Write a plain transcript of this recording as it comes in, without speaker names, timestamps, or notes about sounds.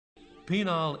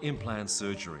Penile implant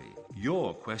surgery.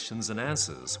 Your questions and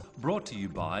answers. Brought to you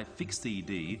by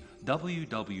fixED,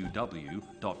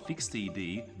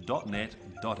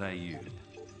 www.fixed.net.au.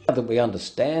 Now that we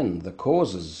understand the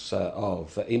causes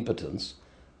of impotence,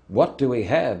 what do we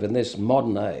have in this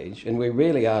modern age? And we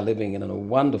really are living in a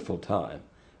wonderful time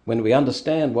when we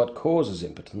understand what causes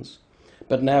impotence,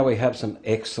 but now we have some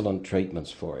excellent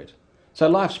treatments for it. So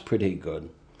life's pretty good.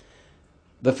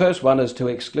 The first one is to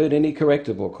exclude any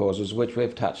correctable causes which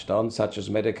we've touched on, such as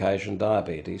medication,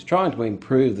 diabetes, trying to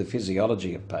improve the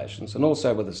physiology of patients, and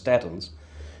also with the statins,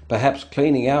 perhaps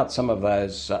cleaning out some of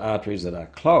those arteries that are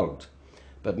clogged.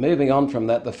 But moving on from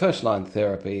that, the first line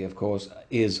therapy, of course,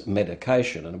 is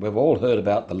medication. And we've all heard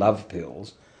about the love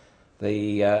pills,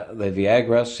 the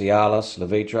Viagra, Cialis,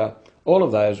 Levitra. All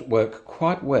of those work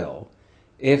quite well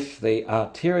if the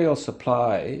arterial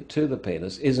supply to the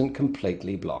penis isn't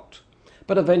completely blocked.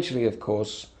 But eventually, of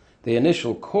course, the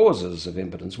initial causes of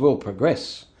impotence will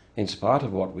progress in spite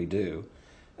of what we do.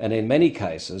 And in many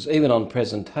cases, even on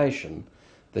presentation,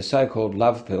 the so-called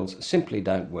love pills simply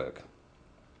don't work.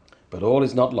 But all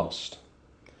is not lost.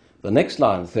 The next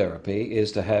line therapy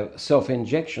is to have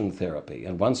self-injection therapy.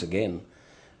 And once again,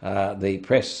 the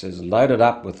press is loaded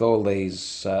up with all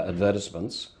these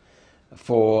advertisements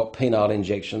for penile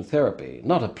injection therapy.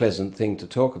 Not a pleasant thing to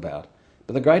talk about.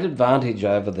 But the great advantage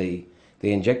over the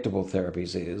injectable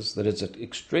therapies is that it's an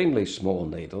extremely small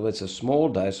needle, it's a small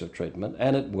dose of treatment,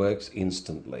 and it works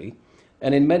instantly,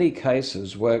 and in many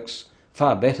cases works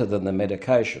far better than the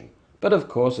medication. But of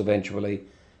course, eventually,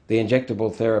 the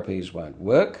injectable therapies won't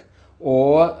work,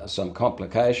 or some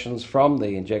complications from the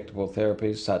injectable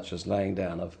therapies, such as laying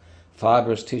down of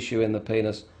fibrous tissue in the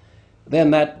penis, then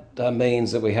that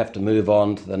means that we have to move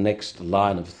on to the next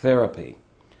line of therapy.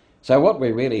 So what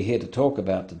we're really here to talk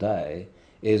about today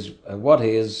is what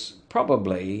is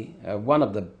probably one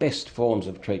of the best forms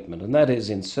of treatment, and that is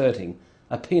inserting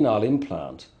a penile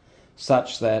implant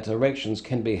such that erections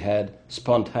can be had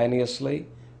spontaneously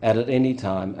and at any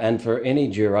time and for any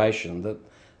duration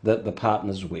that the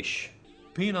partners wish.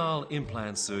 Penile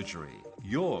implant surgery.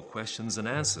 Your questions and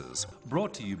answers.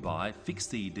 Brought to you by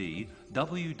fixED,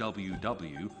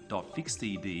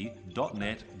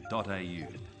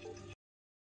 www.fixed.net.au.